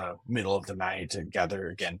think in the middle of the night to gather,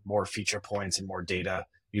 again, more feature points and more data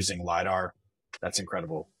using LiDAR. That's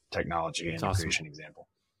incredible technology and integration example.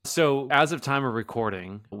 So as of time of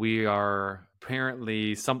recording, we are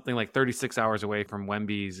apparently something like 36 hours away from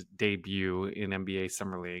Wemby's debut in NBA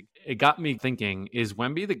Summer League. It got me thinking, is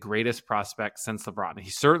Wemby the greatest prospect since LeBron? He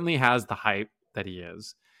certainly has the hype that he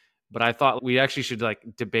is, but I thought we actually should like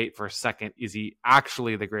debate for a second. Is he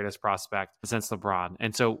actually the greatest prospect since LeBron?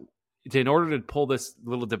 And so in order to pull this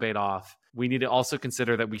little debate off, we need to also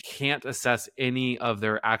consider that we can't assess any of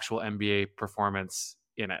their actual NBA performance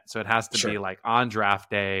in it. So it has to be like on draft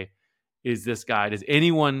day, does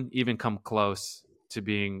anyone even come close to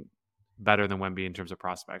being better than Wemby in terms of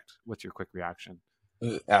prospect? What's your quick reaction?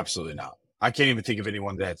 Absolutely not. I can't even think of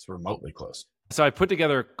anyone that's remotely close. So I put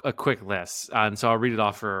together a quick list, and so I'll read it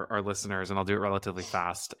off for our listeners, and I'll do it relatively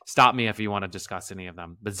fast. Stop me if you want to discuss any of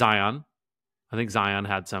them. But Zion, I think Zion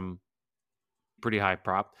had some pretty high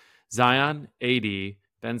prop. Zion, AD,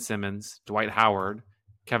 Ben Simmons, Dwight Howard,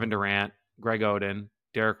 Kevin Durant, Greg Oden,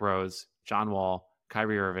 Derrick Rose, John Wall,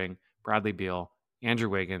 Kyrie Irving, Bradley Beal, Andrew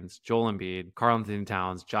Wiggins, Joel Embiid, Karl Anthony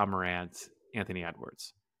Towns, Ja Morant, Anthony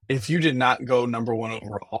Edwards. If you did not go number one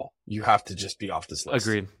overall, you have to just be off this list.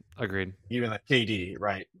 Agreed. Even like KD,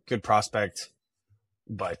 right? Good prospect,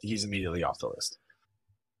 but he's immediately off the list.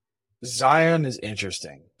 Zion is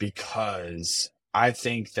interesting because I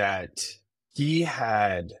think that he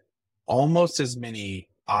had almost as many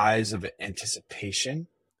eyes of anticipation,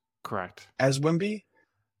 correct, as Wemby,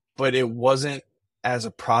 but it wasn't as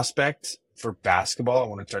a prospect for basketball. I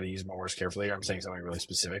want to try to use my words carefully. I'm saying something really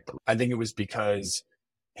specific, but I think it was because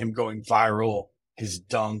him going viral, his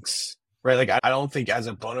dunks, right? Like, I don't think as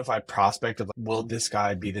a bona fide prospect of like, will this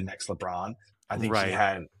guy be the next LeBron? I think he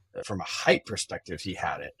had, from a hype perspective, he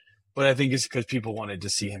had it. But I think it's because people wanted to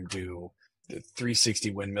see him do the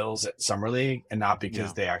 360 windmills at Summer League and not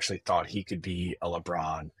because they actually thought he could be a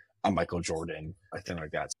LeBron, a Michael Jordan, a thing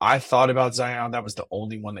like that. I thought about Zion. That was the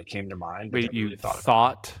only one that came to mind. Wait, you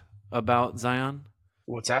thought about Zion?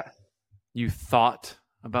 What's that? You thought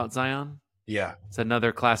about Zion? Yeah. It's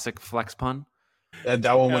another classic flex pun. And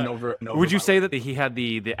that one went over. Would you say that he had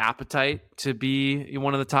the appetite to be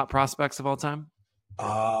one of the top prospects of all time?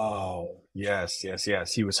 Oh, yes.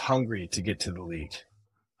 He was hungry to get to the league.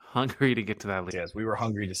 Hungry to get to that league. Yes, we were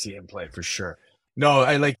hungry to see him play for sure. No,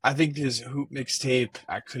 I think his hoop mixtape,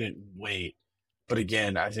 I couldn't wait. But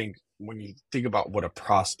again, I think when you think about what a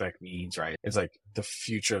prospect means, right? It's like the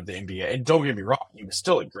future of the NBA. And don't get me wrong, he was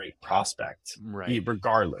still a great prospect, right?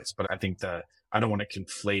 Regardless. But I think I don't want to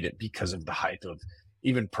conflate it because of the hype of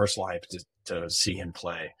even personal hype to see him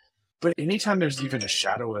play. But anytime there's even a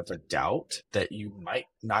shadow of a doubt that you might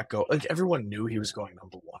not go, like everyone knew he was going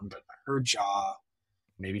number one, but I heard Ja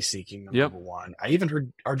maybe seeking number one. I even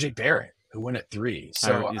heard RJ Barrett, who went at 3.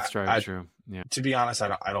 So it's true. Yeah. To be honest,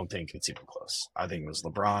 I don't think it's even close. I think it was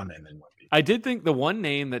LeBron and then Wemby. I did think the one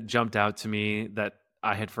name that jumped out to me that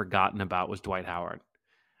I had forgotten about was Dwight Howard.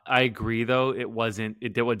 I agree, though, it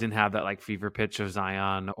didn't have that like fever pitch of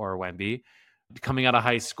Zion or Wemby. Coming out of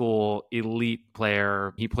high school, elite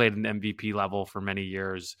player. He played an MVP level for many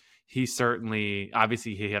years. He certainly,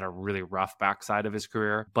 obviously, he had a really rough backside of his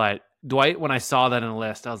career. But Dwight, when I saw that in the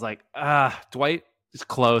list, I was like, Dwight is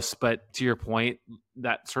close. But to your point,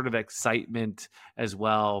 that sort of excitement as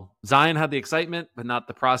well. Zion had the excitement, but not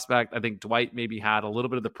the prospect. I think Dwight maybe had a little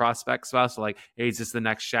bit of the prospect stuff. So like, hey, is this the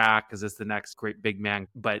next Shaq? Is this the next great big man?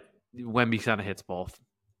 But Wemby kind of hits both.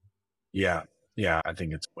 Yeah. Yeah. I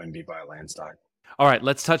think it's Wemby by a landslide. All right,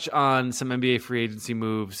 let's touch on some NBA free agency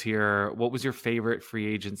moves here. What was your favorite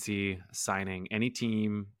free agency signing? Any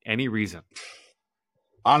team, any reason?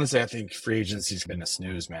 Honestly, I think free agency's been a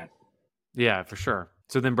snooze, man. Yeah, for sure.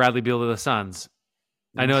 So then Bradley Beal to the Suns.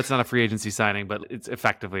 I know it's not a free agency signing, but it's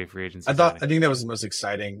effectively a free agency signing. I think that was the most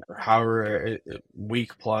exciting. However,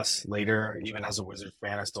 week plus later, even as a Wizard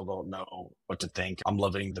fan, I still don't know what to think. I'm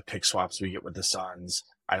loving the pick swaps we get with the Suns.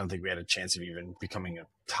 I don't think we had a chance of even becoming a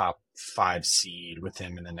top 5 seed with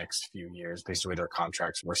him in the next few years based on the way their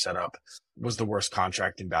contracts were set up. It was the worst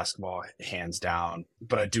contract in basketball, hands down.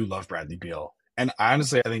 But I do love Bradley Beal. And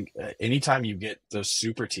honestly, I think anytime you get those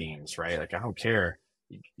super teams, right? Like, I don't care.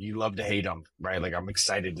 You love to hate them, right? Like, I'm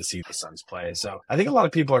excited to see the Suns play. So I think a lot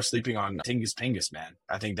of people are sleeping on Tingus Pingus, man.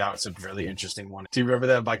 I think that was a really interesting one. Do you remember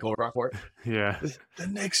that Michael Rapport? Yeah. The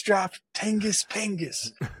next draft, Tingus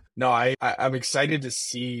Pingus. No, I'm excited to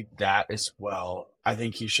see that as well. I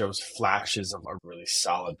think he shows flashes of a really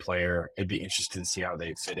solid player. It'd be interesting to see how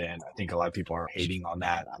they fit in. I think a lot of people are hating on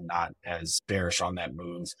that. I'm not as bearish on that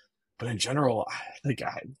move. But in general, I think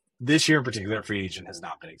this year in particular, free agent has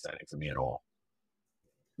not been exciting for me at all.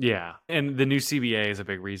 Yeah. And the new CBA is a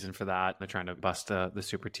big reason for that. They're trying to bust the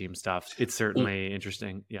super team stuff. It's certainly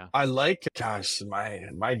interesting. Yeah. I like, gosh,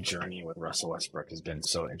 my journey with Russell Westbrook has been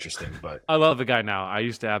so interesting, but I love the guy now. I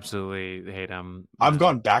used to absolutely hate him. I've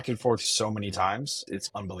gone back and forth so many times. It's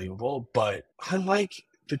unbelievable, but I like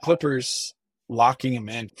the Clippers locking him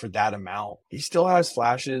in for that amount. He still has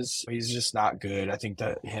flashes. He's just not good. I think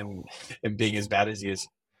that him being as bad as he is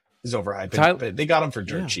overhyped. But they got him for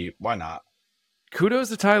dirt cheap. Why not? Kudos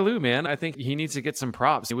to Ty Lue, man. I think he needs to get some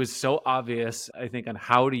props. It was so obvious, I think, on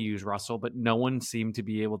how to use Russell, but no one seemed to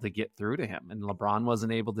be able to get through to him. And LeBron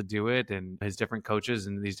wasn't able to do it, and his different coaches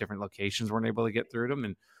in these different locations weren't able to get through to him.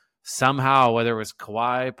 And somehow, whether it was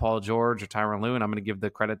Kawhi, Paul George, or Tyronn Lue, and I'm going to give the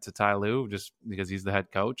credit to Ty Lue just because he's the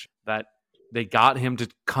head coach, that they got him to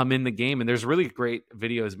come in the game. And there's really great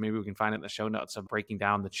videos, maybe we can find it in the show notes, of breaking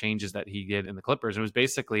down the changes that he did in the Clippers. It was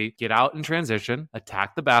basically get out in transition,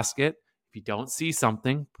 attack the basket. If you don't see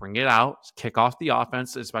something, bring it out, kick off the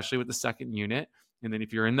offense, especially with the second unit. And then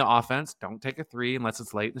if you're in the offense, don't take a three unless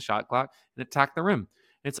it's late in the shot clock, and attack the rim.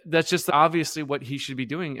 That's just obviously what he should be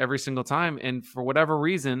doing every single time. And for whatever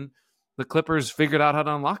reason, the Clippers figured out how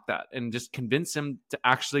to unlock that and just convince him to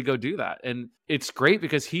actually go do that. And it's great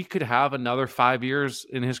because he could have another 5 years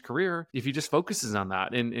in his career if he just focuses on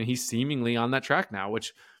that. And he's seemingly on that track now,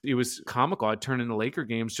 which it was comical. I'd turn into Laker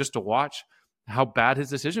games just to watch how bad his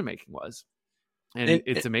decision-making was. And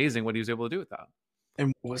it's amazing what he was able to do with that.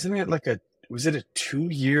 And wasn't it was it a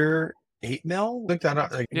 2-year $8 million? Like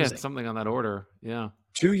that? Yeah, something on that order. Yeah.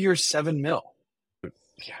 2 years, $7 million.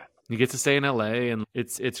 Yeah. He gets to stay in LA, and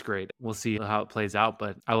it's great. We'll see how it plays out,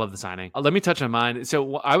 but I love the signing. Let me touch on mine.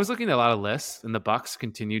 So I was looking at a lot of lists, and the Bucks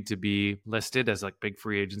continued to be listed as like big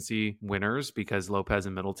free agency winners because Lopez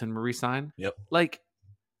and Middleton were re-signed. Yep.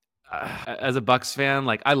 As a Bucks fan,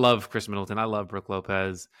 I love Chris Middleton. I love Brook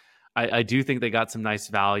Lopez. I do think they got some nice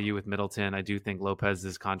value with Middleton. I do think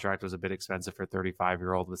Lopez's contract was a bit expensive for a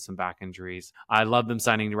 35-year-old with some back injuries. I love them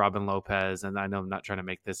signing Robin Lopez, and I know I'm not trying to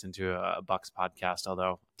make this into a Bucks podcast,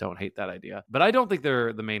 although don't hate that idea. But I don't think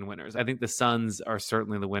they're the main winners. I think the Suns are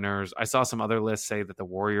certainly the winners. I saw some other lists say that the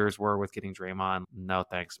Warriors were with getting Draymond. No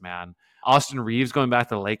thanks, man. Austin Reeves going back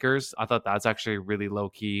to the Lakers. I thought that's actually a really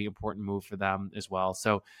low-key important move for them as well.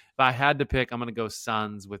 So if I had to pick, I'm going to go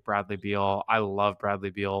Suns with Bradley Beal. I love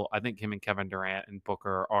Bradley Beal. I think him and Kevin Durant and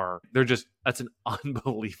Booker that's an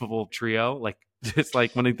unbelievable trio. When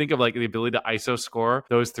I think of the ability to ISO score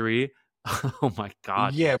those three, oh my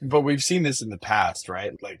God. Yeah, but we've seen this in the past,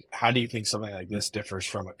 right? How do you think something like this differs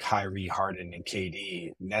from a Kyrie, Harden, and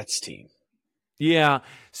KD Nets team? Yeah.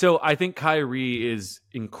 So I think Kyrie is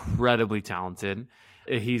incredibly talented.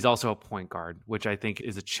 He's also a point guard, which I think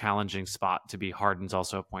is a challenging spot to be. Harden's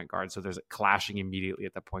also a point guard. So there's a clashing immediately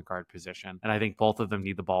at the point guard position. And I think both of them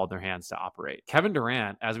need the ball in their hands to operate. Kevin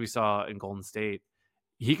Durant, as we saw in Golden State,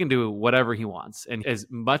 he can do whatever he wants. And as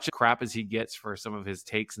much crap as he gets for some of his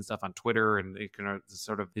takes and stuff on Twitter and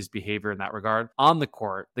sort of his behavior in that regard, on the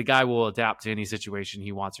court, the guy will adapt to any situation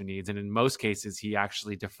he wants or needs. And in most cases, he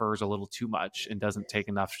actually defers a little too much and doesn't take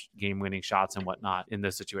enough game-winning shots and whatnot in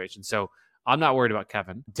those situations. So I'm not worried about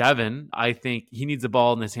Kevin. Devin, I think he needs the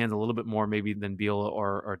ball in his hands a little bit more maybe than Beal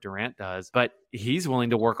or Durant does, but he's willing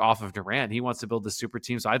to work off of Durant. He wants to build the super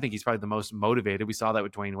team, so I think he's probably the most motivated. We saw that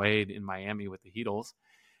with Dwayne Wade in Miami with the Heatles.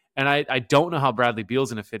 And I don't know how Bradley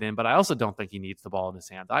Beal's going to fit in, but I also don't think he needs the ball in his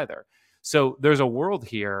hands either. So there's a world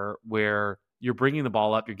here where you're bringing the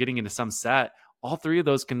ball up, you're getting into some set. All three of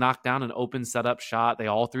those can knock down an open setup shot. They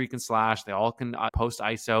all three can slash. They all can post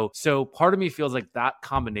ISO. So part of me feels like that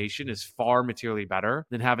combination is far materially better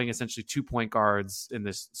than having essentially 2 point guards in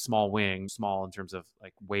this small wing, small in terms of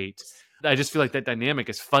like weight. I just feel like that dynamic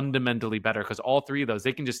is fundamentally better because all three of those,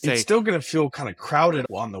 they can just say... It's still going to feel kind of crowded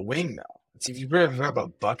on the wing, though. So if you talk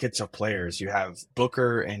about buckets of players, you have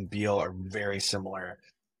Booker and Beal are very similar.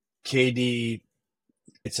 KD,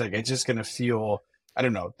 it's just going to feel... I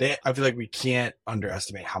don't know. I feel like we can't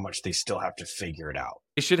underestimate how much they still have to figure it out.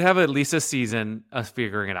 They should have at least a season of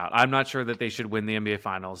figuring it out. I'm not sure that they should win the NBA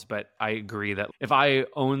Finals, but I agree that if I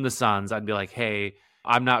own the Suns, I'd be like, hey,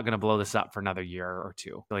 I'm not going to blow this up for another year or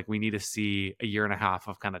two. Like, we need to see a year and a half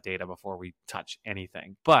of kind of data before we touch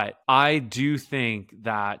anything. But I do think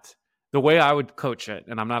that the way I would coach it,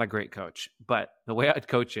 and I'm not a great coach, but the way I'd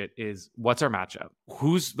coach it is, what's our matchup?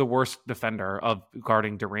 Who's the worst defender of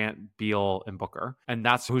guarding Durant, Beal, and Booker? And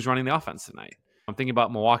that's who's running the offense tonight. I'm thinking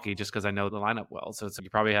about Milwaukee just because I know the lineup well. So you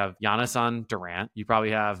probably have Giannis on Durant. You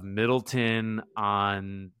probably have Middleton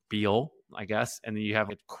on Beal, I guess. And then you have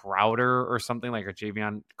like Crowder or something, like a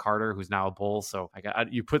Javion Carter, who's now a Bull. So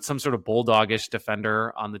you put some sort of bulldogish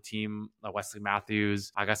defender on the team, Wesley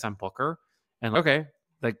Matthews, I guess, on Booker. And okay,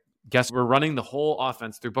 like, guess we're running the whole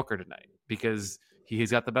offense through Booker tonight because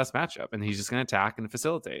he's got the best matchup and he's just going to attack and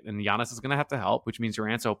facilitate. And Giannis is going to have to help, which means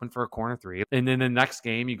Durant's open for a corner three. And then the next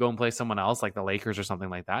game, you go and play someone else like the Lakers or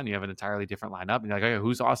something like that. And you have an entirely different lineup. And you're like, okay,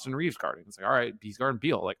 who's Austin Reeves guarding? It's like, all right, he's guarding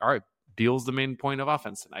Beal. Like, all right, Beal's the main point of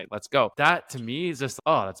offense tonight. Let's go. That to me is just,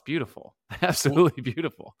 oh, that's beautiful. Absolutely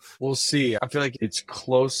beautiful. We'll see. I feel like it's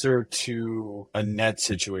closer to a Nets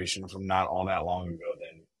situation from not all that long ago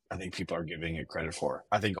than I think people are giving it credit for.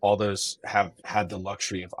 I think all those have had the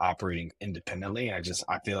luxury of operating independently. I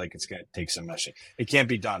feel like it's going to take some meshing. It can't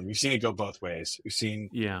be done. We've seen it go both ways. We've seen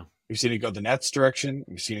it go the Nets direction.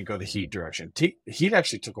 We've seen it go the Heat direction. Heat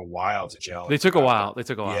actually took a while to gel. They took a while.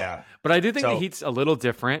 Yeah. But I do think the Heat's a little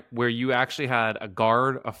different, where you actually had a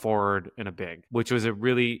guard, a forward, and a big, which was a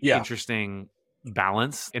really interesting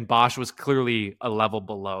balance. And Bosch was clearly a level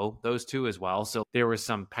below those two as well. So there was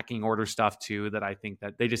some pecking order stuff too that I think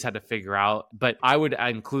that they just had to figure out. But I would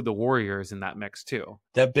include the Warriors in that mix too.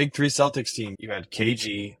 That big three Celtics team, you had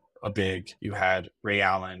KG, a big, you had Ray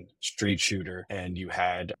Allen, street shooter, and you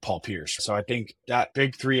had Paul Pierce. So I think that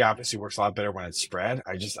big three obviously works a lot better when it's spread.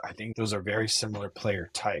 I think those are very similar player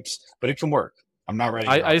types, but it can work. I'm not ready.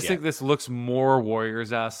 I just think this looks more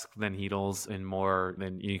Warriors-esque than Heatles, and more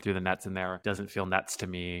than you threw the Nets in there. It doesn't feel Nets to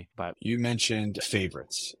me. But you mentioned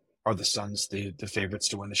favorites. Are the Suns the favorites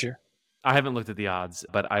to win this year? I haven't looked at the odds,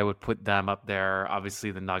 but I would put them up there.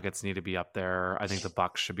 Obviously, the Nuggets need to be up there. I think the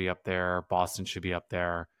Bucks should be up there. Boston should be up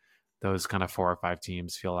there. Those kind of 4 or 5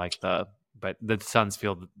 teams feel like but the Suns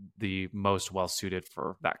feel the most well-suited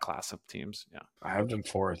for that class of teams. Yeah, I have them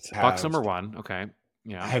fourth. Bucks number 1. Okay.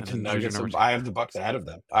 Yeah, I have the Nuggets. I have the Bucks ahead of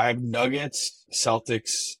them. I have Nuggets,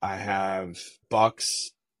 Celtics. I have Bucks,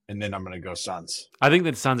 and then I'm going to go Suns. I think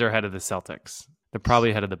the Suns are ahead of the Celtics. They're probably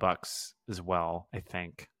ahead of the Bucks as well, I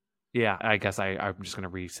think. Yeah, I guess I'm just going to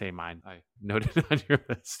re-say mine. I noted on your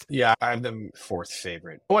list. Yeah, I have them fourth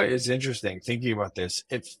favorite. What is interesting, thinking about this,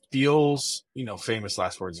 it feels, famous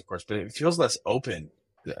last words, of course, but it feels less open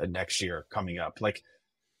next year coming up. Like,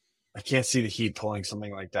 I can't see the Heat pulling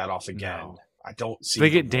something like that off again. No. I don't see.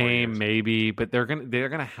 They get Dame maybe, but they're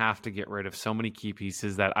gonna have to get rid of so many key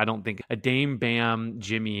pieces that I don't think a Dame, Bam,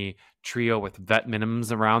 Jimmy trio with vet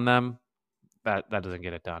minimums around them, that doesn't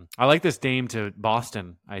get it done. I like this Dame to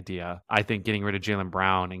Boston idea. I think getting rid of Jaylen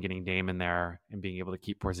Brown and getting Dame in there and being able to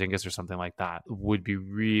keep Porzingis or something like that would be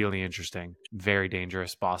really interesting. Very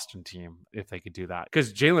dangerous Boston team if they could do that.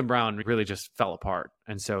 Because Jaylen Brown really just fell apart.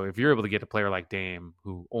 And so if you're able to get a player like Dame,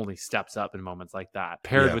 who only steps up in moments like that,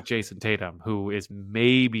 paired with Jason Tatum, who is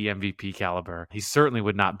maybe MVP caliber, he certainly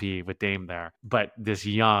would not be with Dame there. But this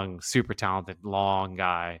young, super talented, long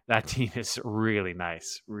guy, that team is really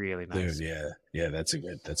nice. Really nice. Dude, yeah, that's a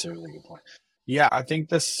really good point. Yeah, I think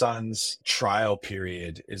the Suns trial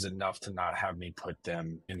period is enough to not have me put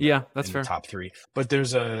them Yeah, that's in the fair. top three. But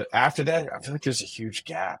there's after that, I feel like there's a huge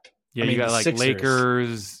gap. Yeah, I you mean, got the like Sixers.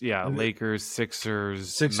 Lakers, The Lakers, Sixers,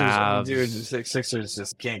 Sixers, dude, Mavs. Sixers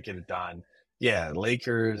just can't get it done. Yeah,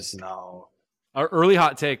 Lakers, no. Our early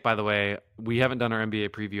hot take, by the way, we haven't done our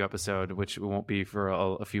NBA preview episode, which won't be for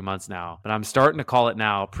a few months now. But I'm starting to call it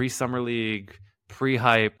now. Pre-summer league,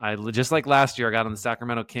 pre-hype. Just like last year, I got on the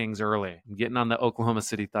Sacramento Kings early. I'm getting on the Oklahoma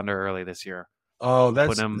City Thunder early this year. Oh,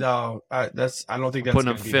 Putting them, I don't think I'm that's putting them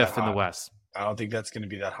going to be that fifth in the hot. West. I don't think that's going to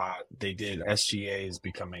be that hot. They did. SGA is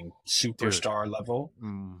becoming Dude. superstar level.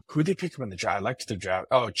 Who they pick up in the draft? I liked the draft.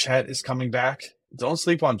 Oh, Chet is coming back. Don't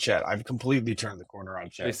sleep on Chet. I've completely turned the corner on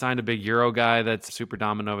Chet. They signed a big Euro guy that's super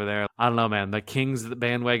dominant over there. I don't know, man. The Kings, the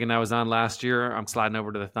bandwagon I was on last year, I'm sliding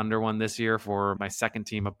over to the Thunder one this year for my second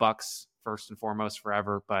team of Bucks, first and foremost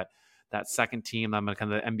forever. But that second team, I'm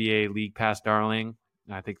kind of the NBA League Pass darling.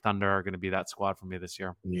 And I think Thunder are going to be that squad for me this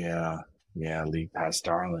year. Yeah, League Pass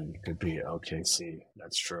darling could be OKC.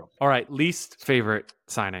 That's true. All right, least favorite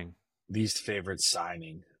signing. Least favorite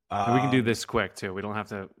signing. And we can do this quick too. We don't have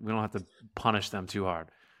to punish them too hard.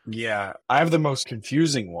 Yeah, I have the most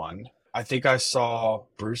confusing one. I think I saw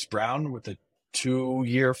Bruce Brown with a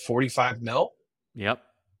 2-year, 45 mil. Yep,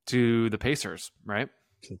 to the Pacers, right?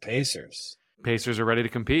 To the Pacers. Pacers are ready to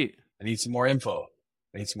compete. I need some more info.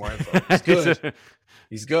 He's good.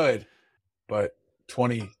 He's good, but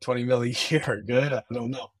 20 mil a year, good? I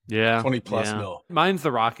don't know. Yeah. 20 plus mil. Mine's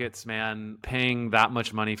the Rockets, man. Paying that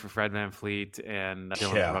much money for Fred VanVleet and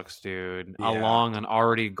Dylan Brooks, dude, along an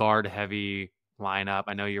already guard-heavy lineup.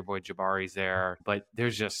 I know your boy Jabari's there, but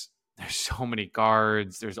there's so many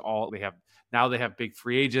guards. They have big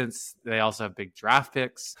free agents. They also have big draft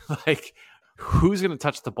picks. Like, who's going to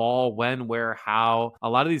touch the ball, when, where, how? A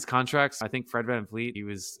lot of these contracts, I think Fred VanVleet, he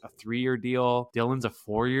was a 3-year deal. Dylan's a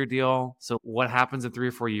 4-year deal. So what happens in 3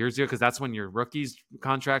 or 4 years ago? Because that's when your rookies'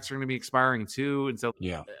 contracts are going to be expiring too. And so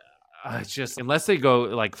it's just, unless they go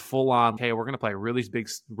like full on, okay, we're going to play really big,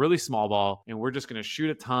 really small ball, and we're just going to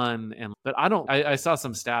shoot a ton. But I saw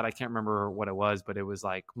some stat, I can't remember what it was, but it was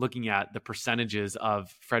like looking at the percentages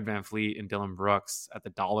of Fred VanVleet and Dylan Brooks at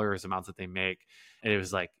the dollars amounts that they make. And it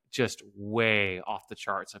was like just way off the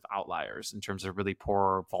charts of outliers in terms of really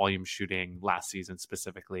poor volume shooting last season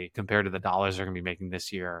specifically compared to the dollars they're going to be making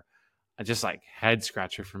this year. I just like head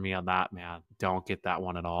scratcher for me on that, man. Don't get that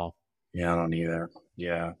one at all. Yeah, I don't either.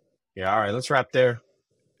 Yeah. All right, let's wrap there.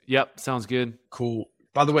 Yep, sounds good. Cool.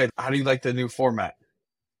 By the way, how do you like the new format?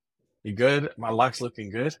 You good? My lock's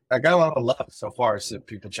looking good. I got a lot of love so far. So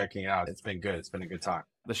people checking it out. It's been good. It's been a good time.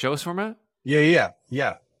 The show's format? Yeah.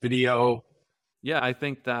 Video. Yeah, I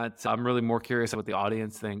think that I'm really more curious what the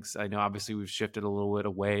audience thinks. I know obviously we've shifted a little bit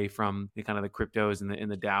away from the kind of the cryptos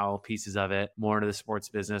and the DAO pieces of it, more into the sports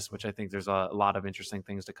business, which I think there's a lot of interesting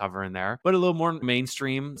things to cover in there, but a little more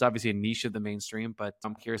mainstream. It's obviously a niche of the mainstream, but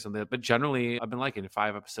I'm curious on that. But generally, I've been liking it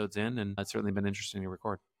 5 episodes in, and it's certainly been interesting to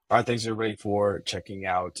record. All right, thanks everybody for checking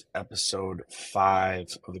out episode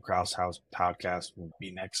 5 of the Kraus House podcast. Will be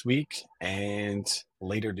next week, and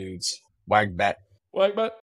later, dudes. Wag bet.